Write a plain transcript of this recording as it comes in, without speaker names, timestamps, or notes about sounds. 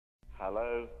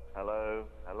Hello, hello,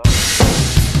 hello.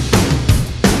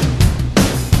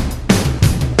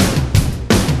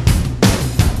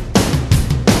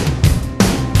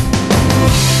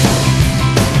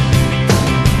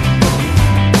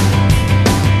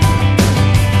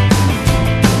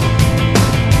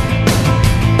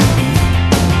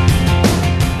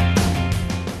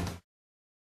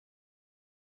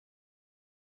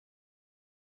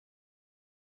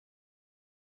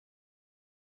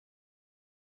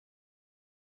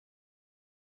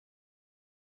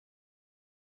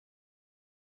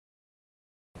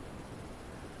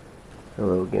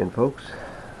 Hello again, folks.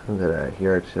 I was at a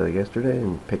yard sale yesterday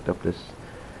and picked up this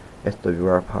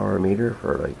SWR power meter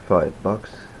for like $5,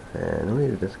 and only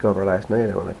to discover last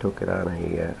night when I took it on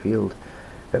a field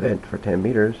event for 10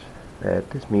 meters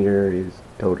that this meter is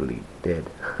totally dead.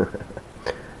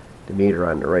 The meter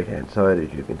on the right hand side,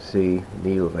 as you can see, the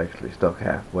needle is actually stuck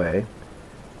halfway.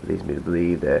 It leads me to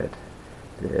believe that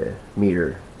the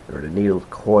meter, or the needle's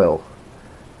coil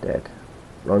that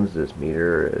runs this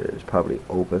meter, is probably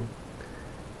open,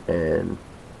 and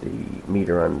the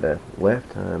meter on the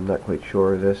left, I'm not quite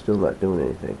sure, they're still not doing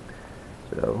anything.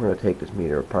 So we're going to take this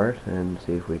meter apart and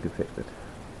see if we can fix it.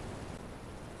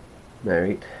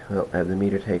 Alright, well, I have the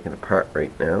meter taken apart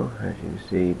right now. As you can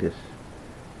see, this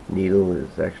needle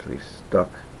is actually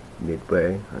stuck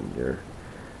midway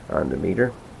on the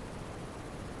meter.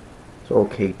 It's all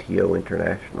KTO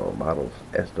International models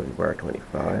SWR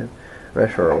 25. I'm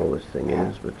not sure how old this thing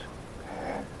is, but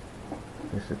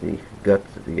this is the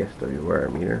guts of the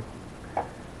SWR meter.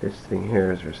 This thing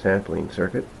here is our sampling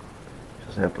circuit.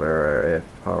 So sample our RF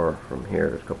power from here.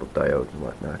 There's a couple of diodes and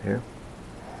whatnot here.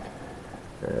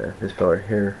 This fella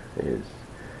here is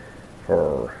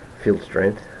for field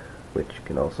strength, which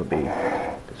can also be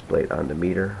displayed on the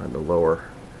meter on the lower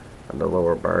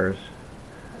bars.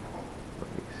 You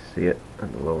can see it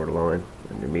on the lower line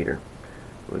on the meter.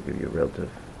 It will give you relative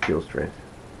field strength.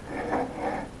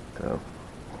 So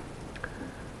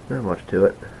not much to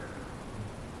it,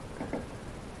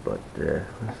 but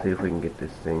let's see if we can get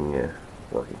this thing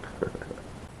working.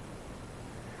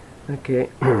 Okay,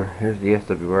 here's the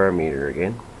SWR meter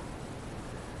again.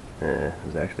 It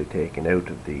was actually taken out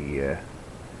of the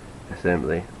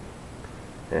assembly,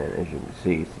 and as you can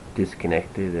see, it's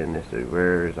disconnected, and the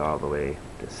SWR is all the way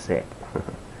to set.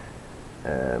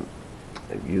 I've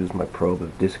used my probe,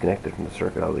 I've disconnected from the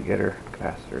circuit altogether,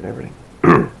 capacitor and everything.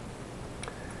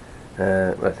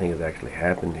 What I think has actually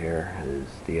happened here is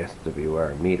the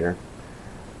SWR meter.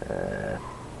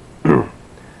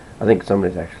 I think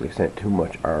somebody's actually sent too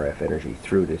much RF energy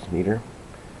through this meter,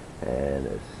 and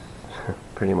it's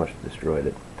pretty much destroyed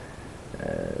it.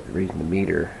 The reason the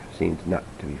meter seems not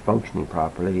to be functioning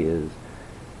properly is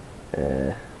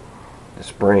the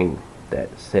spring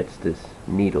that sets this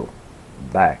needle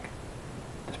back.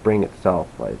 The spring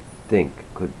itself, I think,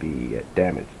 could be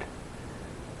damaged.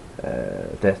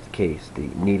 If that's the case, the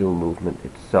needle movement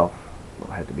itself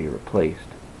will have to be replaced.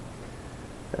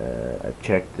 I've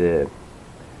checked the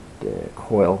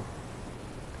coil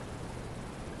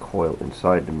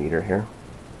inside the meter here.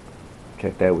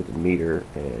 Checked that with the meter,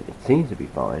 and it seems to be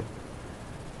fine.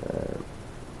 I've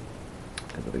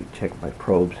already checked my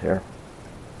probes here.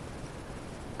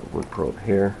 Put one probe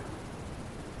here,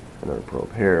 another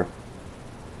probe here.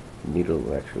 The needle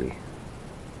will actually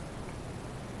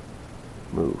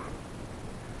move.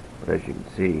 But as you can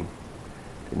see,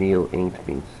 the needle ain't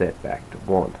being set back to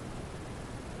 1.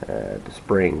 The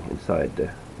spring inside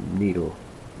the needle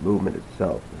movement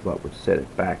itself is what would set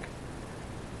it back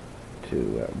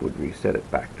to, would reset it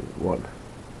back to 1.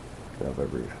 Now if I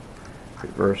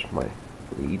reverse my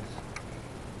leads,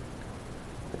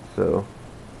 like so,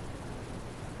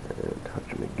 and touch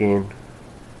them again,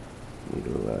 the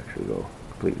needle will actually go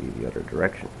completely the other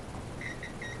direction.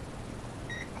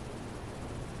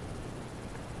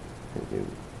 As you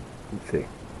can see.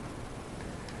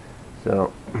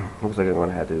 So, looks like I'm going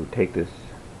to have to take this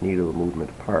needle movement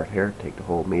apart here, take the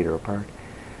whole meter apart,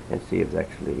 and see if it's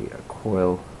actually a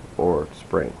coil or a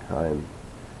spring. I'm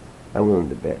willing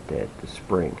to bet that the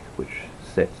spring which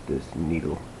sets this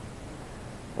needle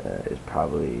is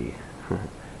probably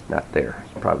not there.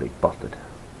 It's probably busted.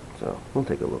 So, we'll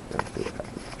take a look and see what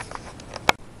happens.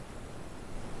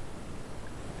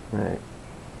 Alright.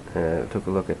 Took a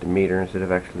look at the meter. Instead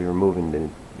of actually removing the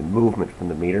movement from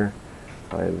the meter,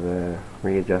 I've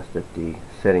readjusted the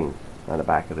settings on the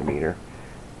back of the meter.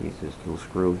 Use this little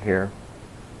screw here,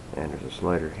 and there's a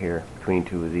slider here between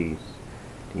two of these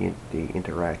to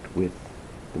interact with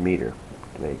the meter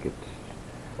to make it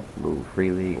move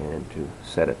freely and to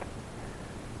set it.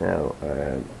 Now,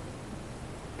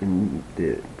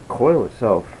 the coil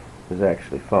itself is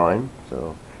actually fine,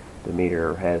 so the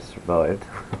meter has survived.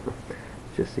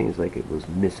 It just seems like it was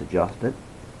misadjusted.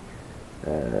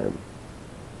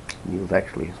 Needle's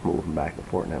actually moving back and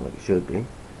forth now like it should be.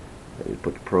 I just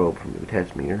put the probe from the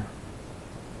test meter.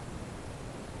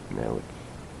 Now it's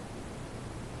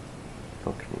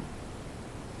functioning,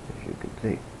 as you can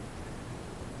see.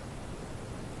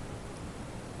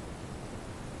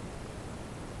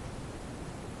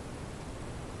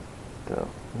 So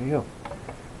there you go.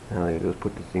 Now all I do is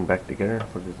put this thing back together,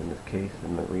 put this in this case,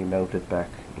 and remount it back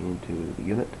into the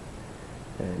unit.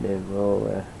 And then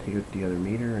we'll take out the other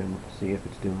meter and see if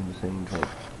it's doing the same thing.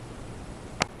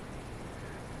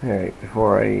 Alright,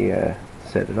 before I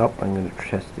set it up, I'm going to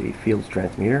test the field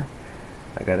strength meter.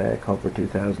 I got a Copper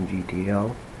 2000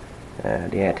 GTL.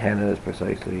 The antenna is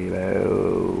precisely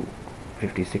about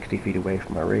 50-60 feet away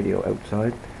from our radio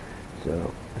outside.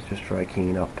 So let's just try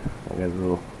keying up. I got a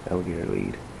little alligator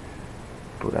lead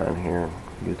put on here and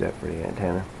use that for the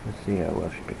antenna. Let's see how well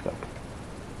she picks up.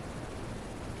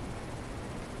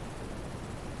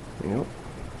 There you go.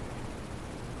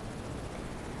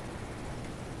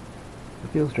 The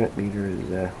field strength meter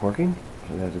is working,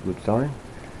 so that's a good sign.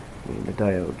 I mean, the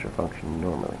diodes are functioning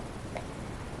normally.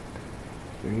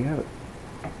 There you have it.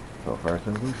 So far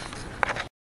so good.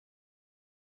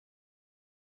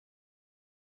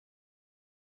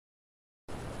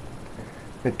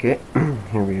 Okay,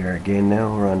 here we are again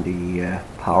now. We're on the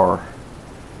power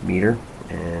meter,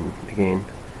 and again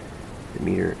the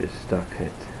meter is stuck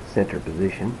at center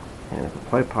position, and if I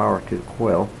apply power to the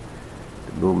coil,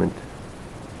 the movement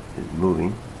is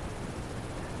moving,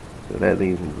 so that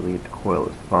leads me to believe the coil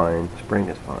is fine, spring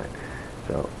is fine.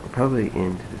 So we're probably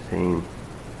into the same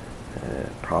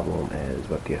problem as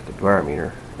what the SWR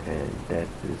meter, and that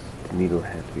is the needle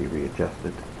has to be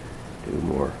readjusted to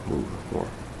move more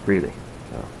freely.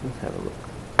 So let's have a look.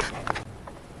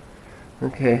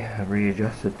 Okay, I've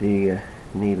readjusted the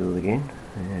needle again,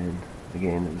 and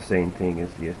again the same thing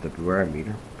as the SWR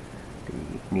meter. The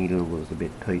needle was a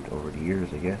bit tight over the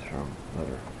years, I guess, from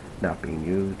either not being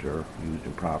used or used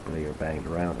improperly or banged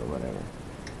around or whatever.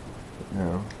 But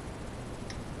now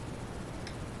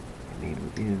the needle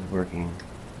is working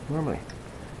normally,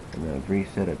 and I've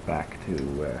reset it back to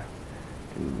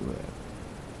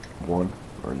 1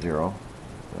 or 0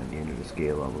 on the end of the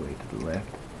scale all the way to the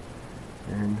left,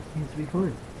 and it seems to be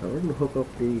fine. So we're going to hook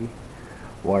up the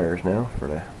wires now for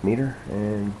the meter,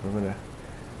 and we're going to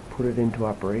put it into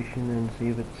operation and see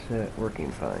if it's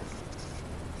working fine.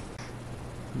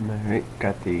 Alright,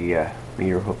 got the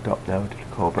meter hooked up now to the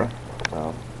Cobra.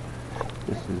 So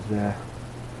this is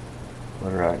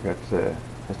whether I got the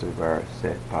SWR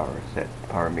set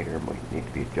power meter might need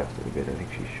to be adjusted a bit. I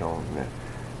think she's showing a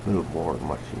little more than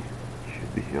what she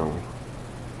should be showing.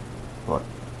 But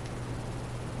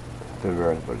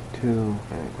SWR is about a 2,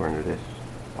 and according to this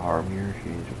power meter,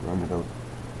 she's running about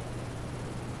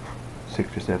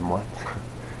 6 or 7 watts,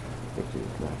 which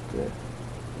is not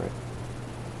right.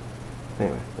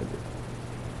 Anyway, that's it.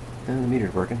 And the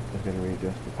meter's working. I'm going to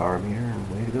readjust the power meter, and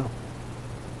way to go.